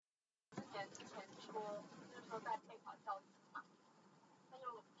说，就是说在备考校期嘛，他就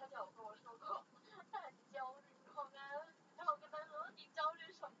有跟我说过，他很焦虑，然后我跟他说你焦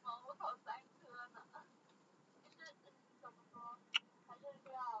虑什么？我考3科呢，就是怎么说，还是需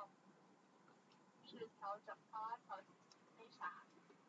要就是调整，好好